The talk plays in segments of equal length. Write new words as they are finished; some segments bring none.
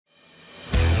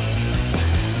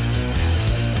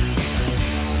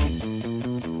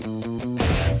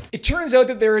It turns out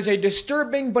that there is a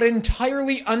disturbing but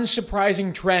entirely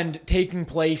unsurprising trend taking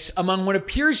place among what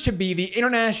appears to be the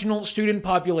international student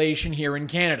population here in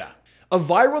Canada. A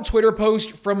viral Twitter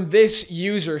post from this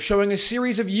user showing a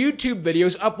series of YouTube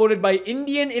videos uploaded by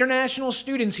Indian international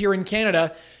students here in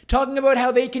Canada talking about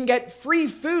how they can get free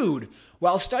food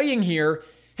while studying here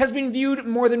has been viewed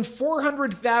more than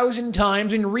 400,000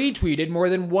 times and retweeted more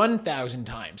than 1,000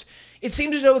 times. It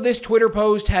seems as though this Twitter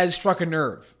post has struck a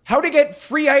nerve. How to get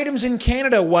free items in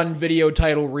Canada, one video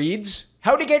title reads.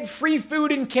 How to get free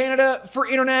food in Canada for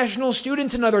international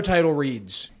students, another title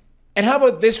reads. And how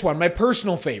about this one, my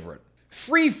personal favorite?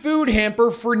 Free food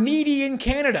hamper for needy in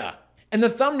Canada. And the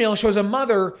thumbnail shows a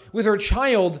mother with her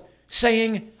child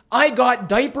saying, I got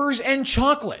diapers and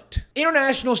chocolate.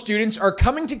 International students are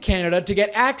coming to Canada to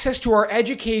get access to our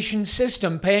education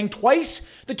system, paying twice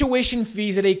the tuition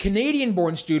fees that a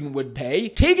Canadian-born student would pay,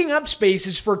 taking up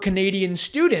spaces for Canadian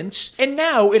students, and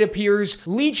now it appears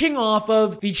leeching off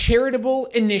of the charitable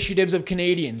initiatives of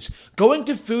Canadians, going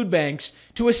to food banks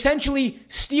to essentially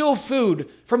steal food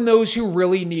from those who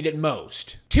really need it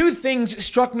most. Two things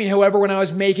struck me, however, when I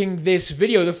was making this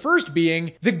video. The first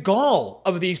being the gall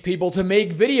of these people to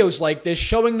make videos like this,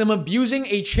 showing them abusing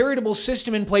a charitable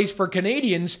system in place for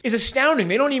Canadians, is astounding.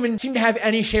 They don't even seem to have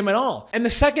any shame at all. And the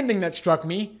second thing that struck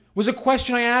me was a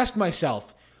question I asked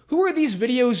myself. Who are these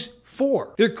videos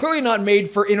for? They're clearly not made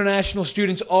for international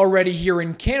students already here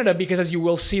in Canada because, as you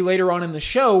will see later on in the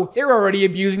show, they're already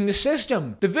abusing the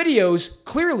system. The videos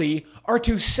clearly are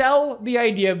to sell the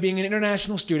idea of being an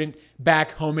international student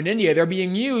back home in India. They're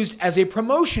being used as a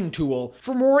promotion tool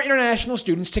for more international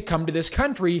students to come to this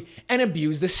country and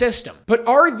abuse the system. But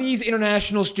are these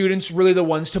international students really the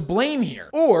ones to blame here?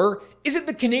 Or is it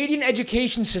the Canadian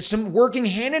education system working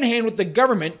hand in hand with the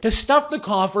government to stuff the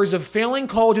coffers of failing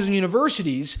colleges and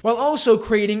universities while also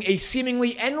creating a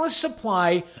seemingly endless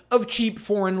supply of cheap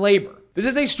foreign labor? This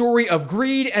is a story of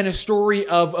greed and a story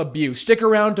of abuse. Stick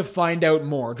around to find out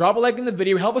more. Drop a like in the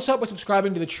video, help us out by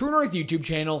subscribing to the True North YouTube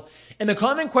channel, and the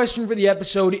comment question for the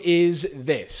episode is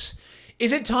this.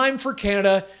 Is it time for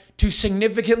Canada to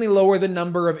significantly lower the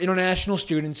number of international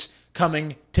students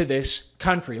coming to this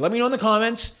country? Let me know in the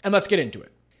comments, and let's get into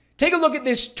it. Take a look at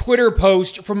this Twitter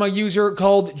post from a user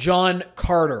called John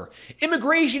Carter.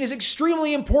 Immigration is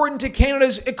extremely important to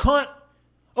Canada's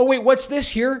Oh wait, what's this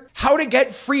here? How to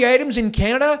get free items in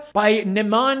Canada by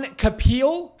Neman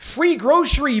Kapil. Free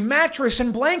grocery, mattress,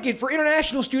 and blanket for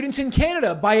international students in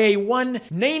Canada by a one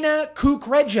Naina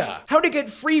Kukreja. How to get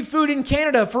free food in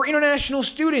Canada for international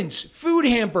students. Food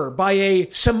hamper by a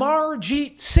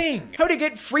Samarjeet Singh. How to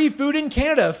get free food in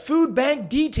Canada. Food bank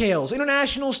details.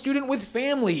 International student with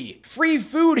family. Free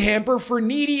food hamper for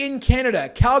needy in Canada.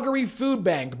 Calgary Food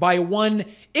Bank by one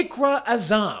Ikra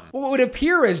Azam. Well, it would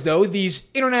appear as though these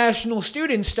international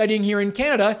students studying here in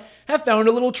Canada have found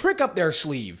a little trick up their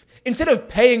sleeve. Instead of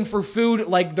paying for food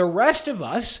like the rest of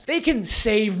us, they can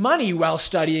save money while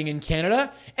studying in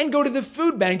Canada and go to the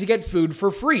food bank to get food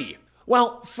for free.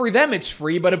 Well, for them it's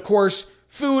free, but of course,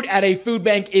 food at a food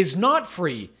bank is not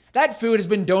free. That food has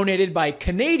been donated by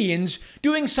Canadians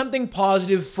doing something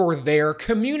positive for their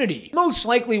community. Most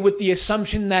likely with the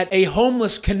assumption that a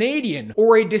homeless Canadian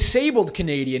or a disabled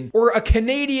Canadian or a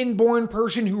Canadian-born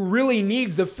person who really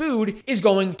needs the food is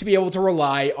going to be able to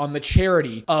rely on the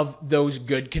charity of those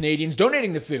good Canadians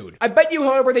donating the food. I bet you,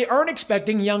 however, they aren't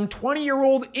expecting young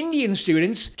 20-year-old Indian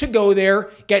students to go there,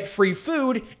 get free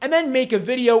food, and then make a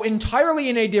video entirely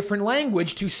in a different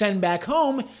language to send back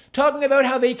home talking about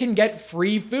how they can get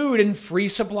free food and free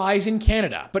supplies in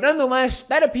Canada. But nonetheless,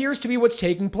 that appears to be what's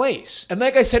taking place. And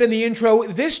like I said in the intro,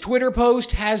 this Twitter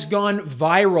post has gone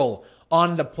viral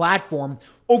on the platform.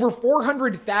 Over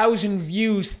 400,000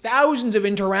 views, thousands of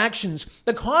interactions.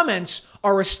 The comments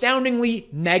are astoundingly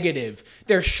negative.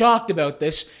 They're shocked about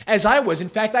this, as I was. In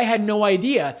fact, I had no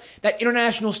idea that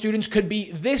international students could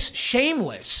be this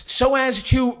shameless so as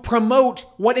to promote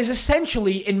what is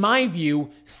essentially, in my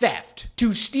view, theft.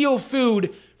 To steal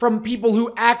food from people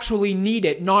who actually need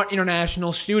it, not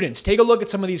international students. Take a look at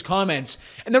some of these comments,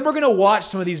 and then we're going to watch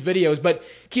some of these videos, but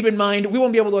keep in mind, we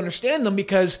won't be able to understand them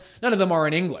because none of them are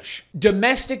in English.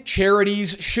 Domestic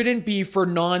charities shouldn't be for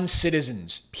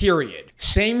non-citizens, period.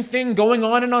 Same thing going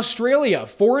on in Australia.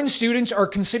 Foreign students are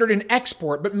considered an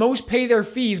export, but most pay their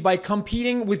fees by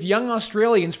competing with young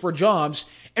Australians for jobs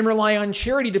and rely on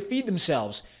charity to feed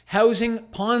themselves. Housing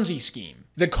Ponzi scheme.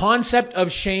 The concept of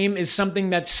shame is something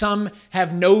that some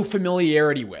have no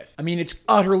familiarity with. I mean, it's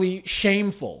utterly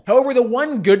shameful. However, the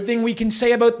one good thing we can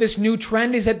say about this new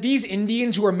trend is that these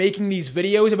Indians who are making these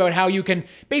videos about how you can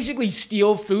basically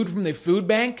steal food from the food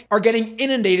bank are getting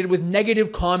inundated with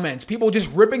negative comments, people just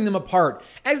ripping them apart,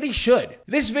 as they should.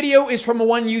 This video is from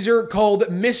one user called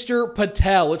Mr.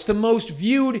 Patel. It's the most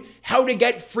viewed how to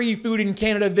get free food in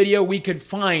Canada video we could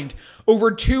find.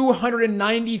 Over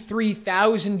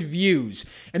 293,000 views.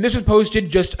 And this was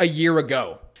posted just a year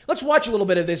ago. Let's watch a little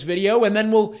bit of this video and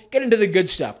then we'll get into the good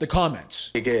stuff, the comments.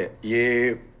 ठीक है,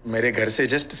 ये मेरे घर से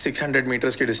just 600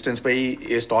 meters के distance पे ही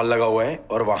ये stall लगा हुआ है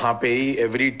और वहाँ पे ही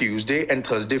every Tuesday and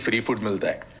Thursday free food मिलता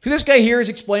है. So this guy here is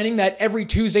explaining that every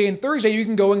Tuesday and Thursday you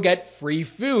can go and get free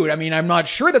food. I mean, I'm not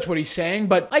sure that's what he's saying,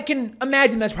 but I can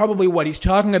imagine that's probably what he's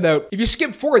talking about. If you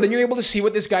skip forward, then you're able to see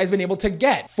what this guy's been able to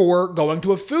get for going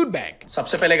to a food bank.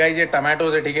 सबसे पहले guys ये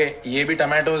tomatoes है, ठीक है, ये भी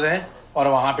tomatoes है और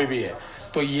वहाँ पे भी है.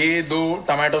 तो ये दो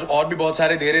tomatoes और भी बहुत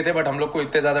सारे दे रहे थे, but हम लोग को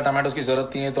इतने ज़्यादा tomatoes की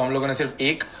ज़रूरत नहीं है, तो हम लोगों ने सिर्फ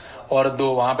एक और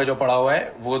दो वहां पे जो पड़ा हुआ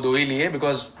है वो दो ही लिए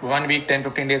because 1 week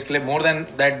 10-15 days के लिए more than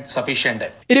that sufficient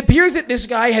है. It appears that this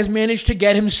guy has managed to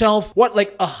get himself what,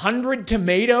 like 100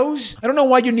 tomatoes? I don't know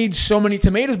why you need so many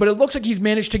tomatoes, but it looks like he's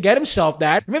managed to get himself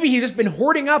that. Maybe he's just been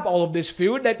hoarding up all of this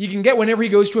food that you can get whenever he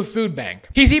goes to a food bank.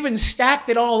 He's even stacked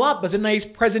it all up as a nice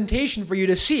presentation for you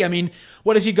to see. I mean,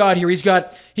 what has he got here? He's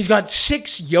got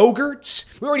 6 yogurts.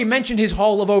 We already mentioned his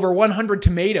haul of over 100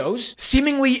 tomatoes.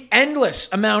 Seemingly endless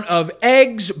amount of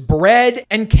eggs, bread,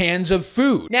 and cans of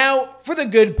food. Now, for the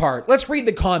good part, let's read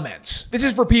the comments. This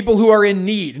is for people who are in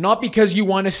need, not because you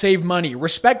want to save money.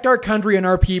 Respect our country and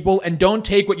our people and don't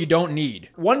take what you don't need.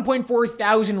 1.4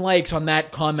 thousand likes on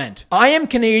that comment. I am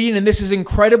Canadian and this is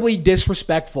incredibly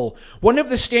disrespectful. One of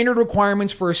the standard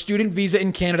requirements for a student visa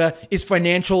in Canada is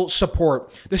financial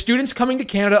support. The students coming to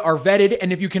Canada are vetted,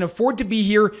 and if you can afford to be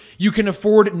here, you can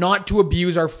afford not to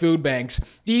abuse our food banks.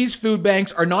 These food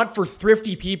banks are not for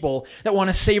thrifty people that want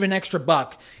to save an extra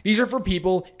buck. These are for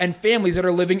people and families that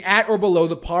are living at or below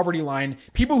the poverty line.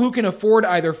 People who can afford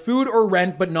either food or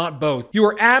rent, but not both. You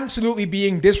are absolutely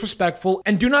being disrespectful,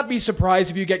 and do not be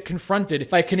surprised if you get confronted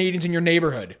by Canadians in your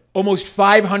neighborhood. Almost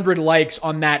 500 likes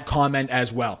on that comment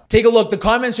as well. Take a look. The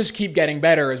comments just keep getting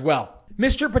better as well.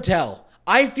 Mr. Patel,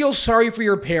 I feel sorry for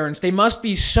your parents. They must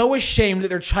be so ashamed that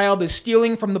their child is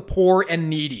stealing from the poor and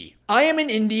needy. I am an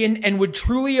Indian and would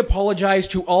truly apologize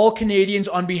to all Canadians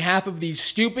on behalf of these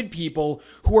stupid people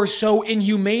who are so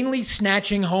inhumanely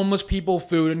snatching homeless people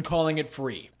food and calling it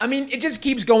free. I mean, it just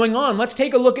keeps going on. Let's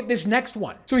take a look at this next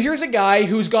one. So here's a guy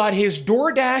who's got his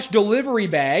DoorDash delivery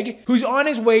bag, who's on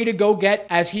his way to go get,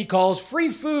 as he calls, free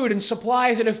food and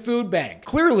supplies at a food bank.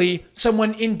 Clearly,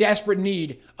 someone in desperate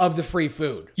need of the free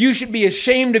food. You should be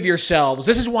ashamed of yourselves.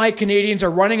 This is why Canadians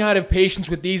are running out of patience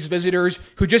with these visitors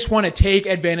who just want to take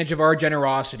advantage of our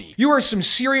generosity. You are some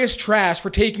serious trash for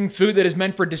taking food that is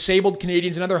meant for disabled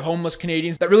Canadians and other homeless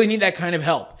Canadians that really need that kind of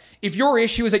help. If your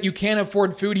issue is that you can't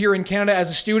afford food here in Canada as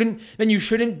a student, then you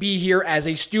shouldn't be here as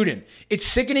a student. It's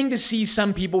sickening to see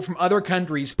some people from other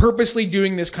countries purposely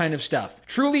doing this kind of stuff.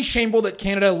 Truly shameful that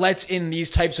Canada lets in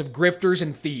these types of grifters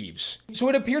and thieves. So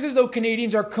it appears as though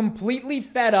Canadians are completely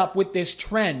fed up with this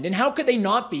trend. And how could they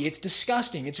not be? It's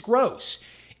disgusting. It's gross.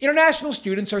 International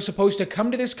students are supposed to come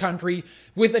to this country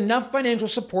with enough financial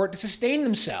support to sustain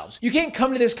themselves. You can't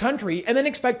come to this country and then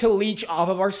expect to leech off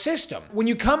of our system. When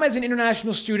you come as an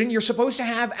international student, you're supposed to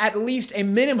have at least a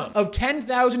minimum of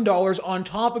 $10,000 on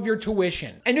top of your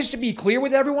tuition. And just to be clear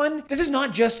with everyone, this is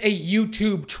not just a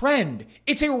YouTube trend.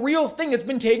 It's a real thing that's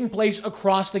been taking place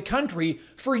across the country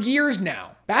for years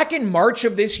now. Back in March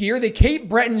of this year, the Cape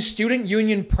Breton Student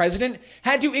Union president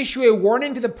had to issue a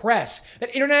warning to the press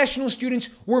that international students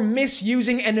were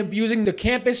misusing and abusing the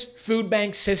campus food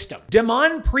bank system.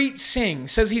 Damanpreet Singh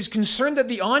says he's concerned that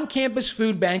the on-campus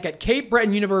food bank at Cape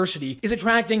Breton University is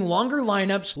attracting longer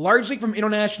lineups, largely from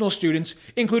international students,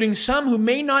 including some who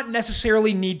may not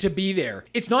necessarily need to be there.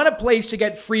 It's not a place to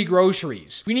get free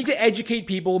groceries. We need to educate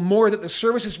people more that the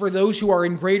service is for those who are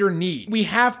in greater need. We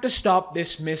have to stop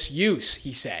this misuse,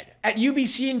 he said. At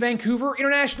UBC in Vancouver,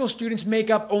 international students make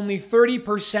up only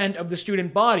 30% of the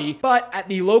student body, but at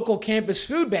the local campus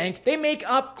food bank, they make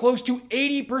up close to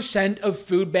 80% of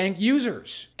food bank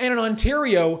users. And in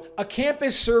Ontario, a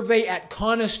campus survey at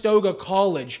Conestoga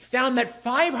College found that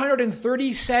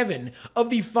 537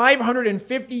 of the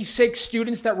 556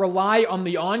 students that rely on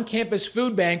the on-campus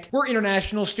food bank were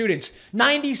international students,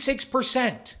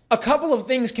 96%. A couple of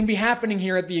things can be happening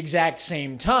here at the exact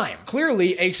same time.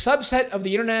 Clearly, a subset of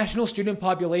the international international student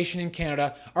population in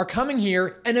Canada are coming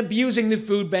here and abusing the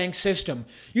food bank system,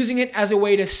 using it as a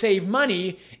way to save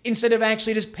money instead of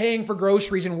actually just paying for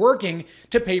groceries and working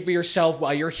to pay for yourself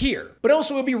while you're here. But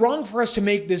also, it would be wrong for us to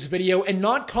make this video and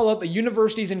not call out the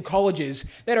universities and colleges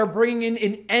that are bringing in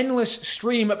an endless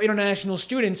stream of international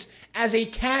students as a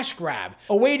cash grab,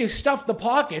 a way to stuff the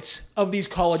pockets of these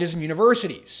colleges and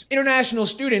universities. International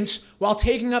students, while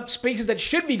taking up spaces that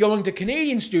should be going to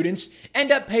Canadian students,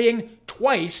 end up paying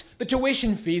twice the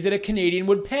tuition fees that a Canadian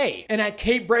would pay. And at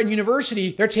Cape Breton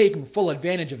University, they're taking full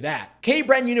advantage of that. Cape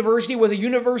Breton University was a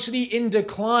university in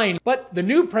decline, but the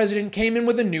new president came in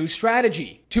with a new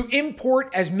strategy: to import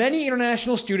as many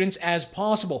international students as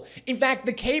possible. In fact,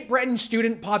 the Cape Breton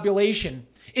student population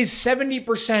is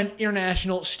 70%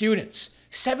 international students.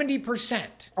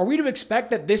 70%. Are we to expect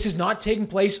that this is not taking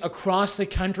place across the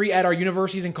country at our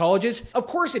universities and colleges? Of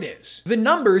course it is. The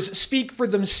numbers speak for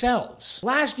themselves.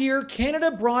 Last year,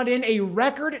 Canada brought in a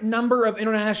record number of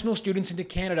international students into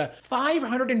Canada,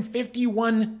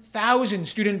 551,000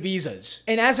 student visas.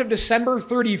 And as of December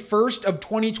 31st of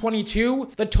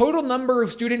 2022, the total number of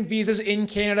student visas in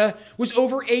Canada was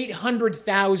over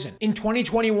 800,000. In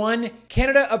 2021,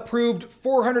 Canada approved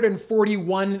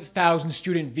 441,000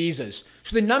 student visas.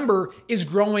 So the number is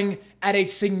growing at a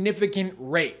significant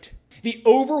rate. The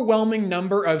overwhelming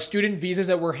number of student visas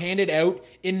that were handed out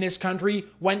in this country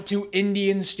went to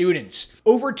Indian students.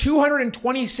 Over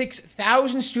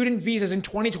 226,000 student visas in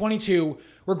 2022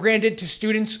 were granted to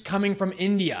students coming from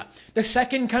India. The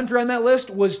second country on that list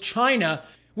was China,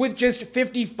 with just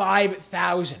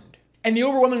 55,000. And the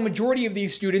overwhelming majority of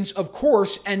these students, of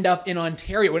course, end up in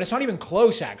Ontario. And it's not even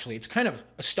close, actually. It's kind of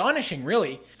astonishing,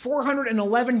 really.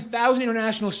 411,000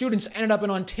 international students ended up in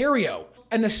Ontario.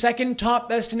 And the second top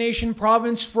destination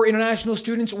province for international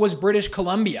students was British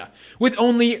Columbia, with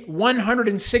only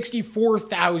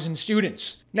 164,000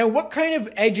 students. Now, what kind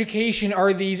of education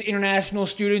are these international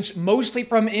students, mostly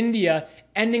from India,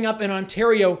 ending up in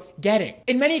Ontario getting?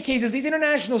 In many cases, these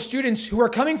international students who are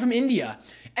coming from India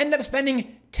end up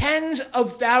spending tens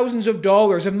of thousands of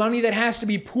dollars of money that has to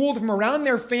be pooled from around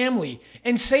their family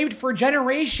and saved for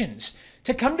generations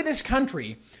to come to this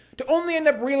country, to only end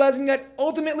up realizing that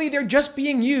ultimately they're just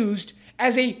being used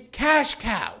as a cash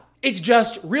cow. It's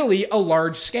just really a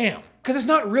large scam. Because it's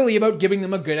not really about giving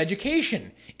them a good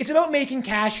education. It's about making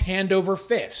cash hand over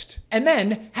fist. And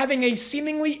then having a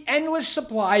seemingly endless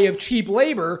supply of cheap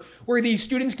labor where these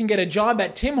students can get a job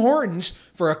at Tim Hortons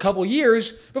for a couple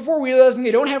years before realizing they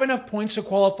don't have enough points to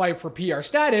qualify for PR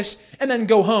status and then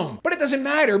go home. But it doesn't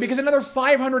matter because another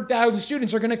 500,000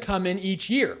 students are going to come in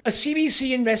each year. A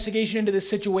CBC investigation into this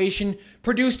situation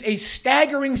produced a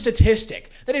staggering statistic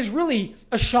that is really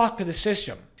a shock to the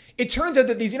system. It turns out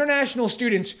that these international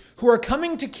students who are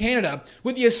coming to Canada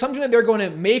with the assumption that they're going to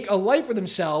make a life for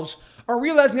themselves are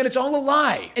realizing that it's all a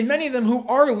lie. And many of them who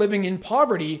are living in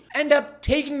poverty end up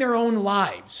taking their own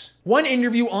lives. One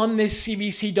interview on this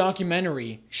CBC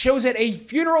documentary shows that a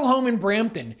funeral home in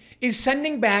Brampton is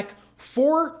sending back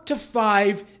 4 to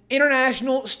 5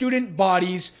 international student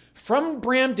bodies from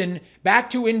Brampton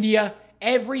back to India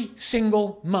every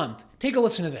single month. Take a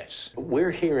listen to this.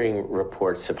 We're hearing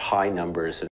reports of high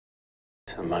numbers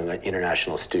among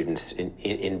international students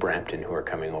in Brampton who are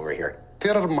coming over here.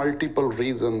 There are multiple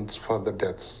reasons for the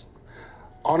deaths.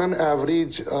 On an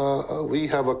average, we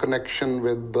have a connection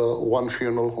with one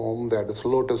funeral home, that is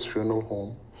Lotus Funeral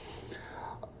Home.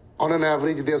 On an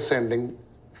average, they're sending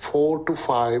 4 to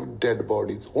 5 dead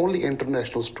bodies, only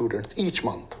international students, each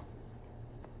month.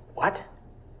 What?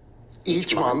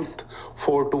 Each month,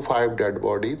 4 to 5 dead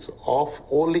bodies of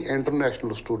only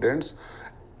international students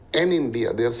in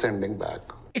India, they're sending back.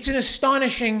 It's an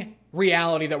astonishing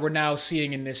reality that we're now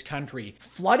seeing in this country,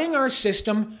 flooding our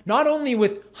system not only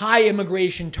with high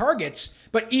immigration targets,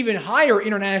 but even higher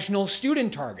international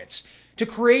student targets, to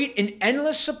create an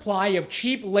endless supply of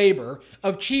cheap labor,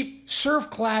 of cheap serf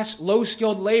class,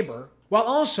 low-skilled labor, while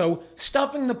also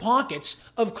stuffing the pockets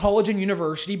of college and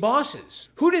university bosses.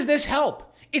 Who does this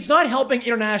help? It's not helping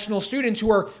international students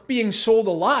who are being sold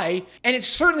a lie, and it's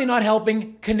certainly not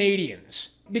helping Canadians.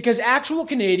 Because actual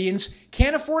Canadians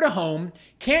can't afford a home,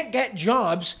 can't get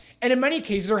jobs, and in many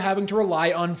cases are having to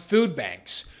rely on food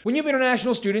banks. When you have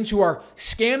international students who are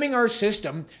scamming our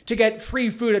system to get free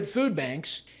food at food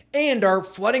banks, and are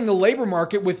flooding the labor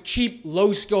market with cheap,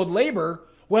 low-skilled labor,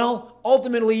 well,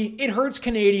 ultimately, it hurts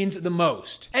Canadians the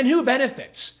most. And who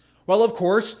benefits? Well, of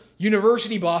course,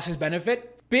 university bosses benefit.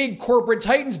 Big corporate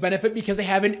titans benefit because they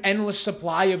have an endless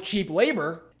supply of cheap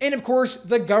labor. And of course,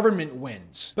 the government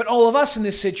wins. But all of us in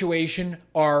this situation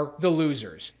are the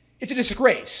losers. It's a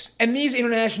disgrace, and these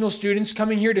international students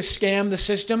coming here to scam the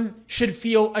system should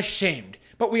feel ashamed.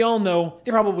 But we all know they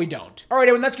probably don't. All right,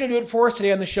 everyone, that's going to do it for us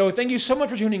today on the show. Thank you so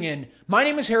much for tuning in. My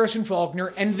name is Harrison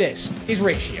Faulkner, and this is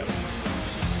Ratio.